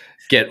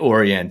get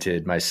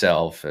oriented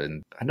myself.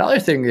 And another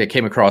thing that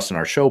came across in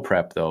our show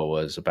prep, though,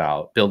 was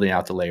about building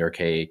out the layer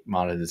cake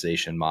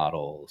monetization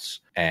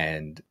models.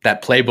 And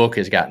that playbook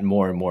has gotten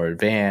more and more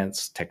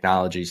advanced.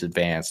 Technology's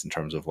advanced in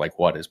terms of like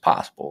what is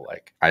possible.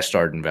 Like I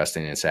started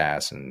investing in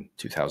SaaS in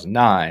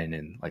 2009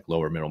 in like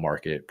lower middle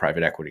market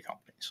private equity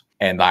companies.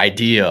 And the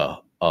idea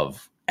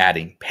of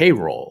adding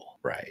payroll,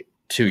 right,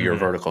 to your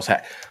vertical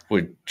SaaS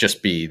would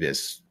just be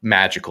this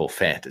magical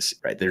fantasy,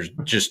 right? There's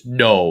just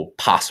no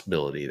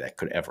possibility that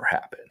could ever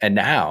happen. And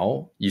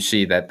now you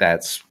see that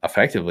that's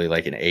effectively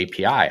like an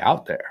API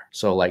out there.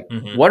 So like,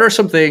 what are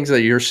some things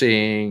that you're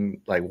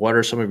seeing? Like, what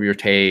are some of your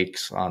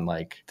takes on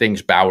like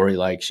things Bowery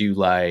likes, you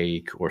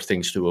like, or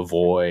things to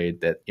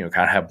avoid that, kind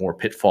of have more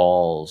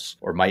pitfalls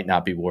or might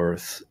not be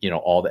worth,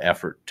 all the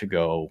effort to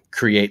go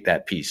create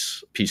that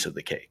piece of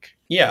the cake?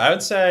 Yeah, I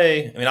would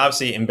say,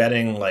 obviously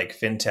embedding like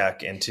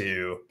fintech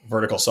into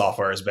vertical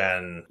software has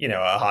been,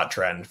 a hot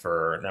trend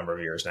for a number of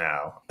years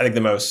now. I think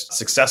the most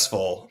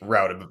successful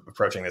route of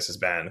approaching this has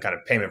been kind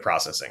of payment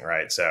processing,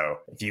 right? So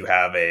if you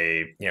have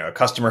a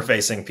customer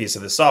facing piece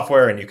of the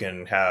software and you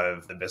can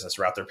have the business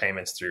route their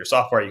payments through your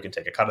software, you can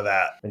take a cut of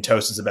that. And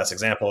Toast is the best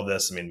example of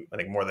this. I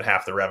think more than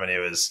half the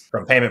revenue is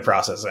from payment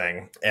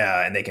processing,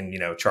 and they can,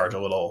 charge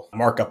a little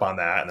markup on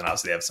that. And then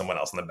obviously they have someone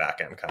else on the back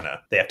end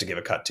they have to give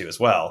a cut to as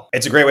well.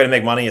 It's a great way to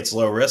make money. It's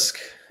low risk.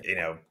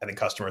 I think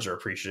customers are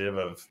appreciative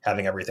of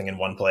having everything in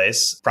one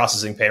place.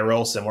 Processing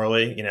payroll,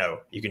 similarly,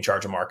 you can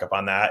charge a markup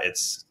on that.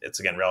 It's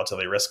again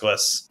relatively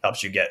riskless.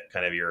 Helps you get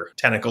kind of your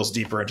tentacles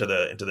deeper into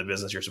the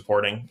business you're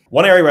supporting.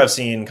 One area where I've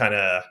seen kind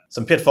of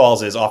some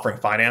pitfalls is offering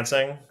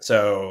financing.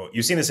 So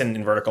you've seen this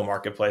in vertical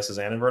marketplaces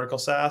and in vertical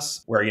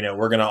SaaS, where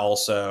we're going to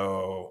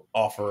also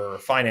offer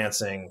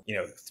financing,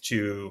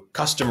 to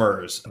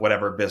customers,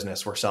 whatever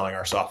business we're selling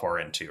our software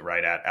into,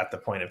 right at the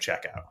point of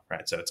checkout,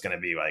 right? So it's going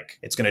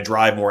to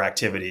drive more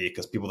activity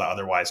because people that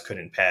otherwise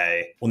couldn't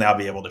pay will now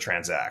be able to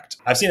transact.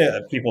 I've seen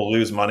people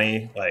lose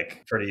money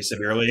like pretty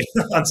severely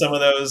on some of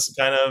those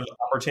kind of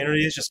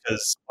opportunities just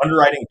because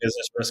underwriting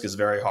business risk is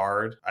very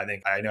hard.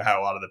 I know how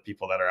a lot of the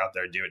people that are out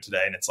there do it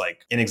today, and it's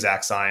like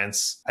inexact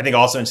science. I think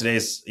also in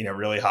today's,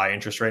 really high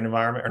interest rate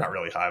environment, or not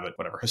really high, but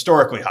whatever,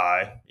 historically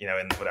high, in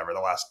whatever the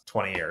last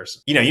 20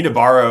 years, you need to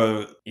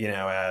borrow,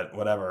 at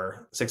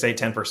whatever, 6, 8,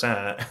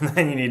 10%. And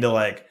then you need to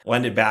like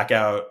lend it back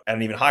out at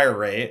an even higher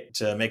rate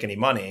to make any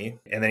money.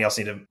 And then you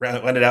also need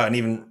to lend it out and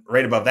even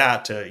right above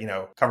that to,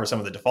 cover some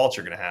of the defaults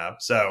you're going to have.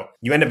 So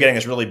you end up getting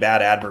this really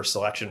bad adverse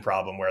selection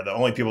problem where the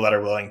only people that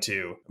are willing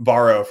to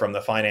borrow from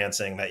the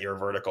financing that your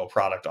vertical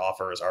product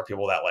offers are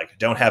people that like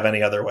don't have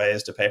any other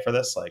ways to pay for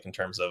this, like in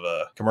terms of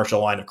a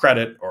commercial line of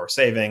credit or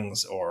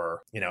savings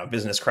or, a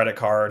business credit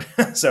card.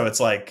 So it's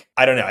like,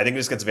 I don't know. I think it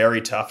just gets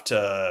very tough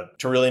to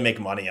really make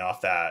money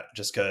off that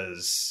just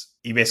because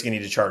you basically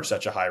need to charge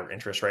such a high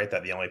interest rate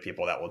that the only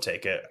people that will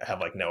take it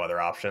have like no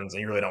other options. And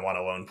you really don't want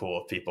a loan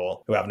pool of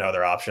people who have no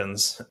other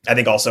options. I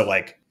think also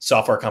like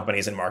software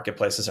companies and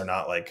marketplaces are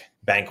not like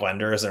bank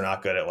lenders. They're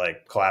not good at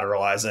like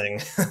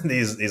collateralizing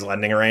these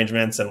lending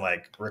arrangements and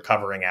like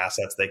recovering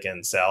assets they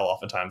can sell.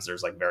 Oftentimes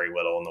there's like very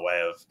little in the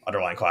way of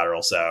underlying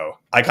collateral. So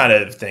I kind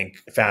of think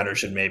founders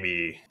should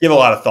maybe give a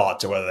lot of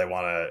thought to whether they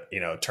want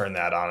to, turn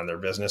that on in their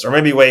business or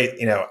maybe wait,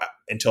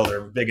 until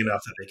they're big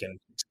enough that they can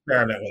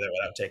experiment with it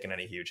without taking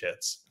any huge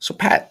hits. So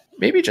Pat,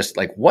 maybe just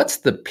like, what's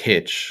the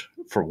pitch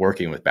for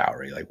working with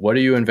Bowery? Like, what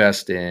do you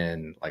invest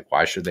in? Like,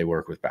 why should they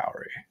work with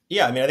Bowery?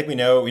 Yeah, I mean, I think we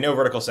know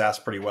vertical SaaS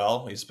pretty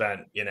well. We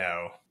spent,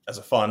 as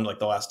a fund, like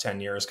the last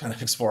 10 years kind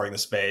of exploring the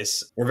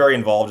space. We're very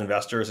involved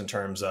investors in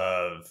terms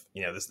of,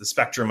 the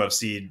spectrum of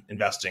seed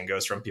investing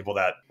goes from people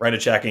that write a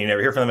check and you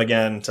never hear from them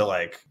again to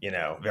like,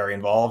 very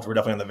involved. We're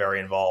definitely on the very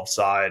involved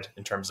side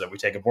in terms of we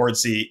take a board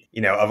seat,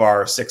 of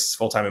our 6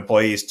 full-time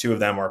employees, 2 of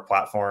them are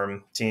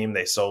platform team.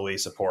 They solely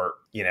support,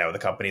 the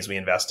companies we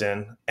invest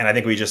in. And I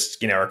think we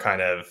just, we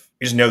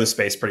just know the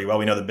space pretty well.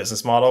 We know the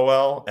business model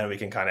well, and we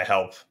can kind of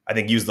help, I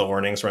think, use the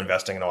learnings from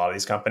investing in a lot of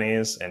these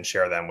companies and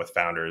share them with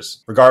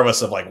founders,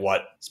 regardless of like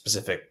what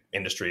specific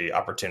industry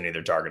opportunity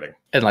they're targeting.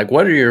 And like,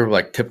 what are your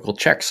like typical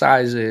check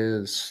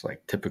sizes,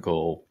 like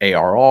typical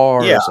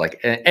ARRs, like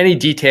any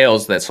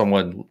details that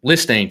someone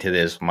listening to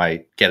this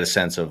might get a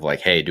sense of like,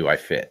 hey, do I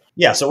fit?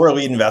 Yeah, so we're a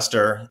lead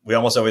investor. We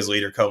almost always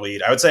lead or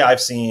co-lead. I would say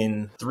I've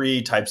seen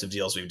 3 types of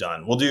deals we've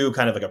done. We'll do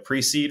kind of like a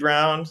pre-seed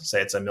round.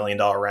 Say it's $1 million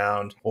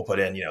round. We'll put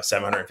in,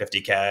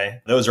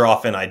 $750K. Those are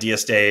often idea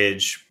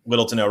stage,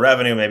 little to no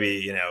revenue,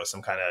 maybe,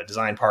 some kind of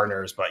design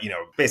partners, but,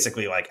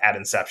 basically like at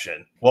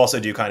inception. We'll also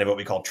do kind of what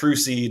we call true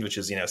seed, which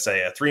is,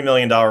 say a $3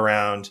 million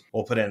round.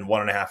 We'll put in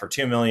 1.5 or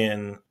 2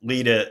 million,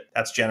 lead it.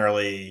 That's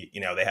generally,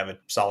 they have a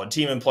solid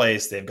team in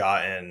place. They've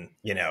gotten,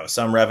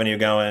 some revenue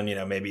going,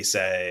 maybe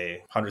say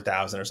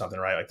 100,000 or something,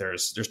 right? Like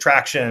there's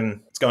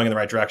traction. It's going in the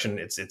right direction.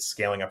 It's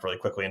scaling up really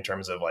quickly in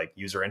terms of like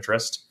user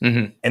interest.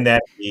 Mm-hmm. And then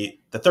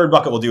the third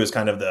bucket we'll do is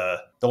kind of the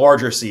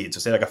larger seed. So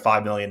say like a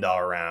 $5 million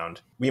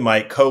round. We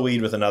might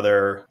co-lead with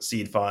another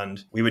seed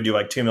fund. We would do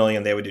like 2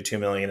 million. They would do 2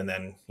 million. And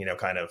then,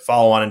 kind of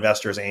follow-on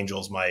investors,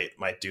 angels might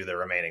do the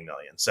remaining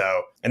million.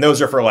 So, and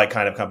those are for like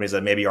kind of companies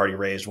that maybe already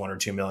raised 1 or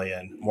 2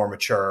 million, more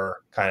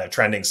mature, kind of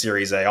trending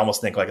Series A,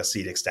 almost think like a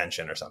seed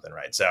extension or something,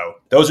 right? So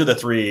those are the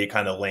 3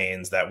 kind of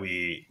lanes that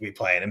we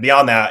play in. And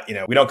beyond that,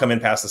 we don't come in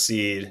past the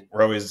seed.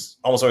 We're almost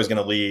always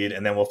going to lead,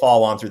 and then we'll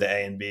follow on through the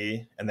A and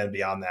B. And then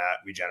beyond that,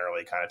 we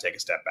generally kind of take a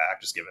step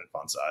back, just given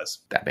fund size.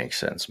 That makes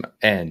sense.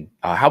 And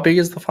how big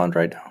is the fund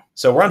right now?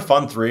 So we're on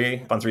Fund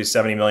 3. Fund 3 is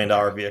 $70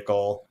 million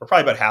vehicle. We're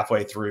probably about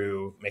halfway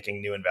through making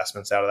new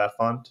investments out of that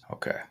fund.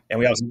 Okay. And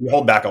we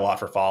hold back a lot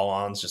for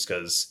follow-ons just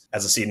because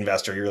as a seed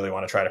investor, you really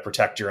want to try to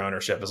protect your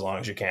ownership as long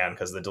as you can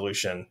because the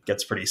dilution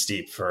gets pretty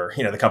steep for,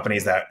 the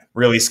companies that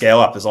really scale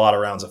up. There's a lot of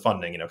rounds of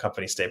funding.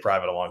 Companies stay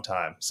private a long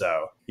time.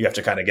 So you have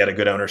to kind of get a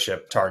good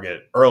ownership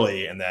target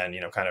early and then,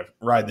 kind of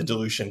ride the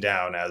dilution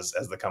down as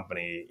the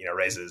company,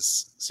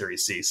 raises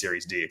Series C,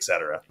 Series D, et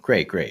cetera.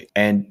 Great.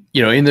 And,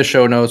 in the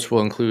show notes,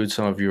 we'll include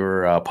some of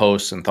your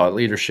posts and thought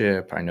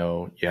leadership. I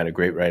know you had a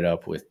great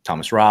write-up with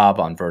Thomas Robb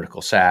on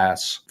vertical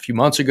SaaS a few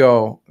months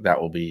ago. That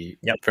will be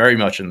very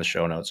much in the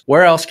show notes.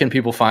 Where else can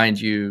people find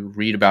you,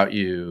 read about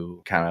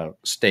you, kind of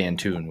stay in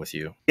tune with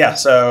you? Yeah,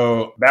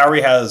 so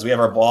Bowery we have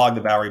our blog,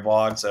 the Bowery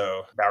blog,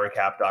 so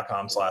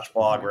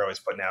bowerycap.com/blog. We're always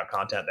putting out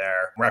content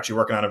there. We're actually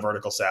working on a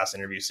vertical SaaS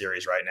interview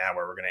series right now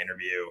where we're going to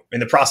in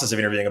the process of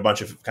interviewing a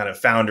bunch of kind of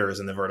founders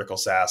in the vertical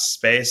SaaS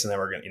space. And then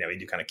we're going to, we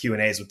do kind of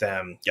Q&As with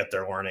them, get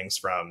their learnings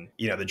from,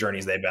 the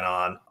journeys they've been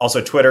on.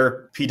 Also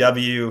Twitter,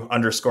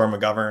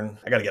 PW_McGovern.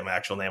 I got to get my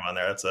actual name on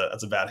there. That's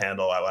a bad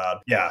handle out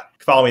loud. Yeah.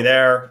 Follow me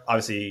there.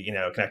 Obviously,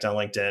 connect on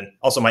LinkedIn.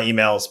 Also my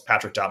email is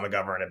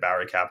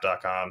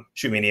patrick.mcgovern@bowerycap.com.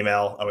 Shoot me an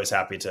email. Always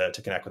happy to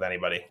connect with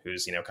anybody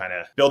who's, kind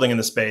of building in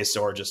the space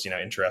or just,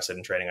 interested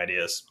in trading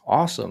ideas.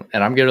 Awesome.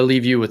 And I'm going to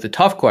leave you with a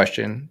tough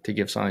question to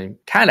give something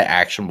kind of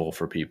actionable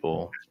for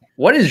people.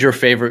 What is your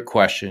favorite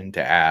question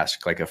to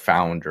ask like a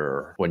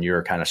founder when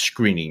you're kind of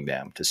screening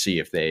them to see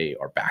if they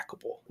are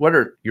backable? What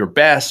are your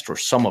best or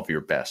some of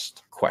your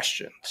best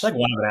questions? It's like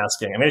one I've been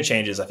asking. I mean, it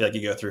changes. I feel like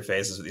you go through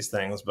phases with these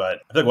things,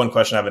 but I feel like one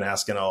question I've been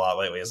asking a lot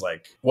lately is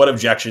like, what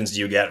objections do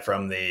you get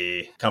from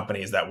the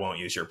companies that won't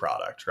use your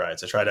product, right?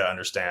 So try to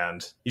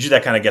understand. Usually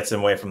that kind of gets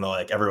them away from the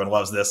like, everyone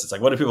loves this. It's like,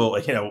 what do people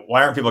like,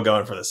 why aren't people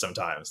going for this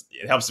sometimes?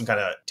 It helps them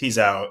kind of tease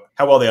out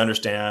how well they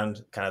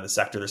understand kind of the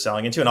sector they're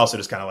selling into and also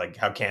just kind of like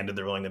how candid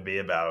they're willing to be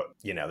about,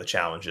 the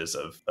challenges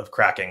of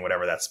cracking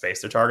whatever that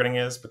space they're targeting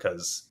is.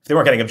 Because if they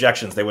weren't getting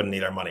objections, they wouldn't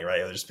need our money, right?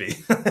 It would just be,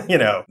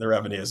 the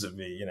revenues would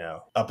be,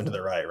 up and to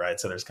the right, right?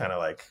 So there's kind of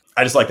like,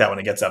 I just like that when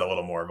it gets at a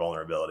little more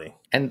vulnerability.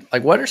 And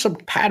like, what are some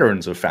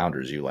patterns of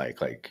founders you like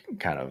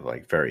kind of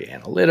like very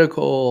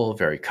analytical,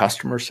 very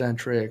customer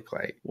centric?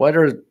 Like, what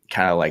are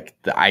kind of like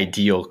the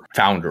ideal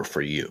founder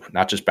for you?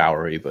 Not just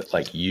Bowery, but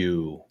like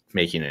you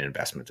making an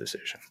investment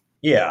decision.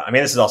 Yeah, I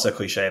mean, this is also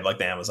cliche, like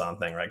the Amazon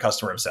thing, right?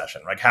 Customer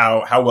obsession. Like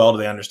how well do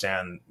they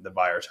understand the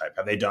buyer type?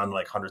 Have they done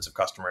like hundreds of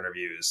customer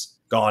interviews,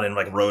 gone and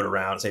like rode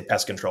around, say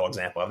pest control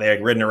example? Have they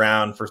like ridden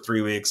around for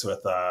 3 weeks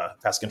with a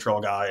pest control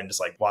guy and just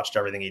like watched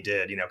everything he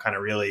did, kind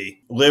of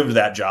really lived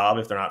that job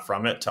if they're not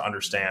from it, to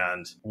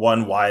understand,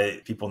 one, why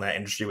people in that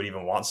industry would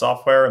even want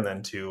software, and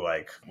then two,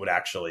 like would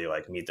actually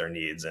like meet their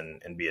needs and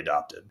be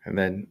adopted. And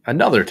then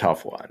another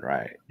tough one,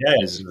 right? Yeah,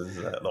 is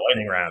the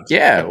lightning round.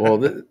 Yeah,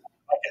 well,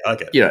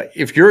 Okay.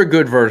 If you're a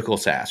good vertical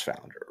SaaS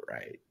founder,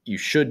 right, you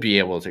should be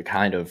able to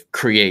kind of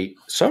create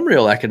some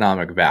real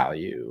economic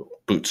value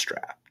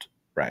bootstrapped,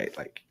 right?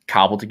 Like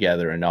cobble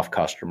together enough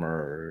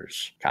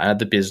customers, kind of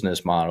the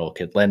business model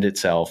could lend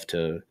itself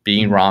to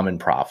being ramen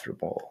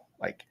profitable.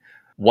 Like,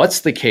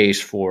 what's the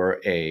case for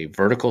a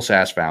vertical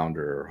SaaS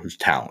founder who's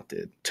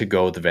talented to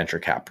go the venture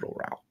capital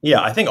route?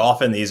 Yeah, I think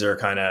often these are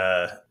kind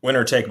of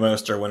winner take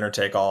most or winner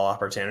take all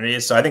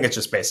opportunities. So I think it's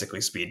just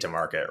basically speed to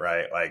market,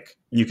 right? Like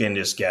you can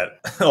just get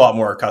a lot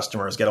more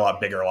customers, get a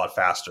lot bigger, a lot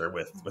faster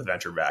with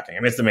venture backing. I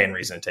mean, it's the main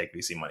reason to take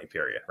VC money,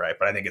 period, right?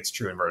 But I think it's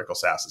true in vertical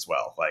SaaS as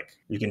well. Like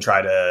you can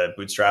try to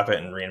bootstrap it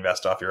and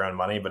reinvest off your own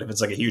money, but if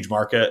it's like a huge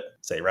market,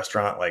 say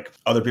restaurant, like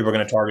other people are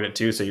going to target it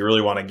too. So you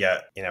really want to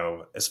get,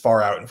 as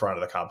far out in front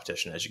of the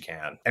competition as you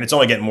can. And it's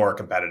only getting more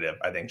competitive,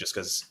 I think, just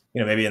because,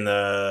 maybe in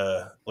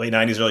the late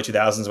 90s, early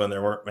 2000s, when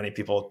there weren't many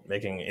people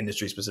making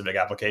industry specific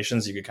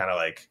applications, you could kind of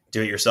like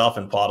do it yourself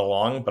and plod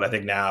along. But I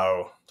think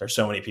now there's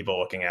so many people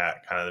looking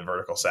at kind of the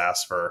vertical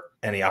SaaS for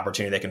any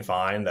opportunity they can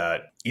find,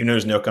 that even though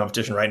there's no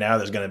competition right now,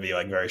 there's going to be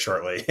like very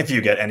shortly if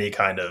you get any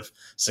kind of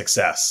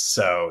success.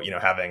 So,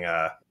 having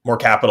more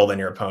capital than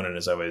your opponent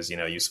is always,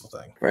 a useful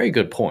thing. Very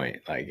good point.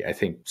 Like, I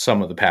think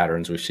some of the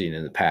patterns we've seen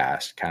in the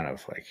past kind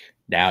of like,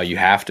 now you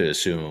have to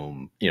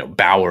assume,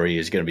 Bowery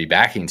is going to be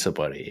backing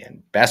somebody,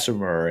 and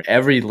Bessemer,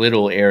 every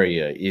little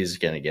area is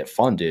going to get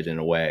funded in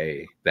a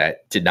way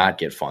that did not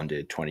get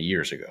funded 20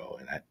 years ago.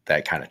 And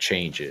that kind of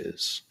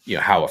changes,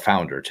 how a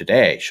founder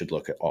today should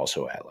look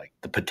also at like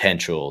the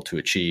potential to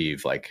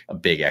achieve like a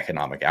big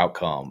economic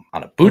outcome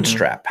on a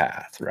bootstrap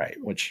path, right?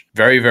 Which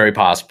very, very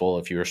possible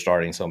if you were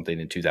starting something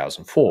in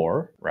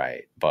 2004,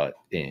 right? But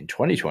in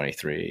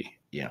 2023,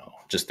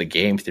 just the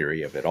game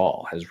theory of it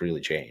all has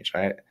really changed.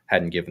 I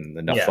hadn't given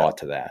enough thought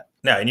to that.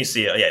 No, and you'll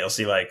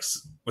see like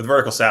with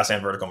vertical SaaS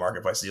and vertical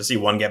marketplaces, you'll see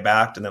one get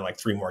backed and then like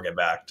 3 more get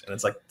backed. And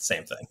it's like the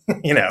same thing,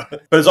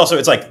 But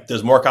it's like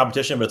there's more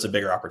competition, but it's a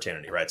bigger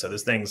opportunity, right? So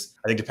there's things,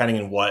 I think, depending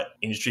on what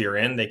industry you're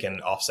in, they can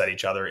offset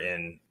each other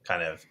in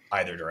kind of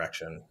either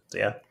direction. So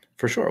yeah.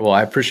 For sure. Well,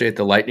 I appreciate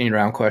the lightning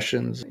round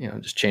questions,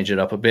 just change it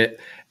up a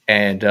bit.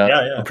 And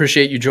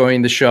appreciate you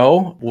joining the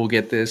show. We'll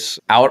get this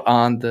out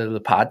on the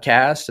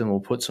podcast, and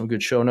we'll put some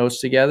good show notes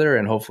together,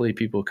 and hopefully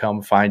people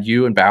come find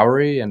you in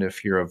Bowery. And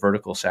if you're a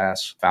vertical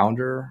SaaS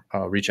founder,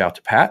 reach out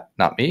to Pat,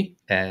 not me.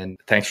 And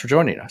thanks for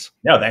joining us.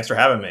 No, thanks for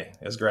having me.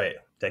 It was great.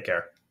 Take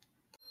care.